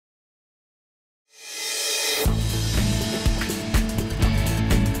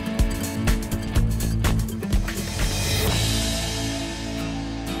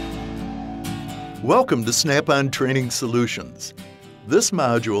Welcome to Snap-on Training Solutions. This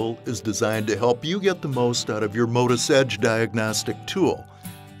module is designed to help you get the most out of your MODIS Edge diagnostic tool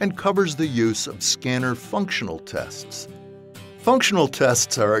and covers the use of scanner functional tests. Functional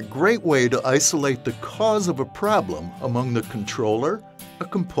tests are a great way to isolate the cause of a problem among the controller, a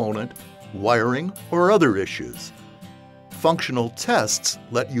component, wiring, or other issues. Functional tests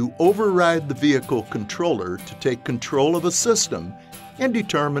let you override the vehicle controller to take control of a system and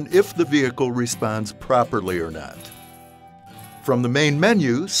determine if the vehicle responds properly or not. From the main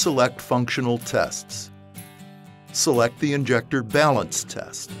menu, select Functional Tests. Select the Injector Balance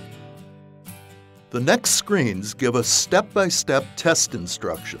Test. The next screens give us step-by-step test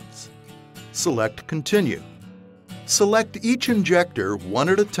instructions. Select Continue. Select each injector one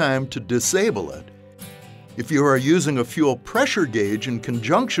at a time to disable it. If you are using a fuel pressure gauge in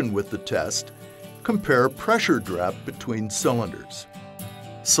conjunction with the test, compare pressure drop between cylinders.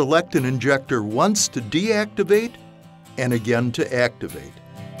 Select an injector once to deactivate and again to activate.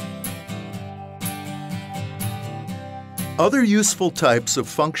 Other useful types of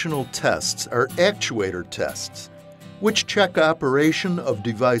functional tests are actuator tests, which check operation of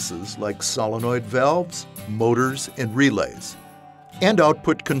devices like solenoid valves, motors, and relays, and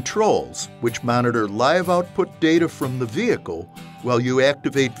output controls, which monitor live output data from the vehicle while you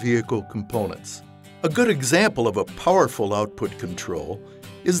activate vehicle components. A good example of a powerful output control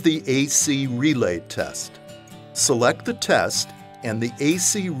is the AC relay test. Select the test, and the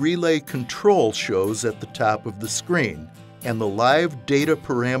AC relay control shows at the top of the screen, and the live data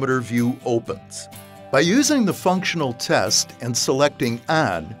parameter view opens. By using the functional test and selecting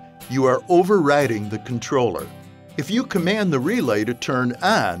On, you are overriding the controller. If you command the relay to turn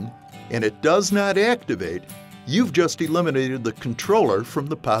on and it does not activate, you've just eliminated the controller from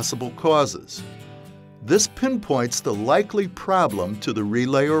the possible causes. This pinpoints the likely problem to the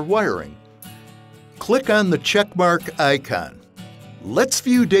relay or wiring. Click on the checkmark icon. Let's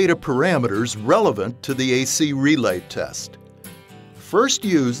view data parameters relevant to the AC relay test. First,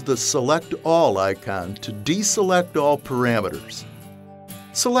 use the Select All icon to deselect all parameters.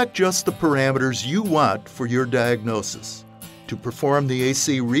 Select just the parameters you want for your diagnosis. To perform the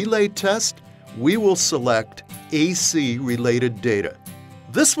AC relay test, we will select AC-related data.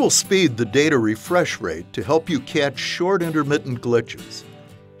 This will speed the data refresh rate to help you catch short intermittent glitches.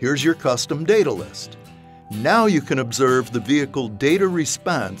 Here's your custom data list. Now you can observe the vehicle data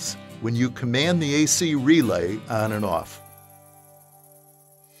response when you command the AC relay on and off.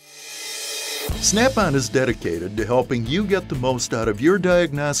 Snap-on is dedicated to helping you get the most out of your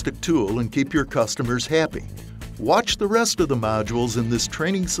diagnostic tool and keep your customers happy. Watch the rest of the modules in this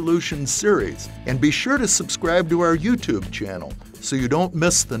Training Solutions series and be sure to subscribe to our YouTube channel so you don't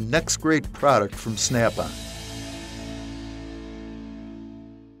miss the next great product from Snap-on.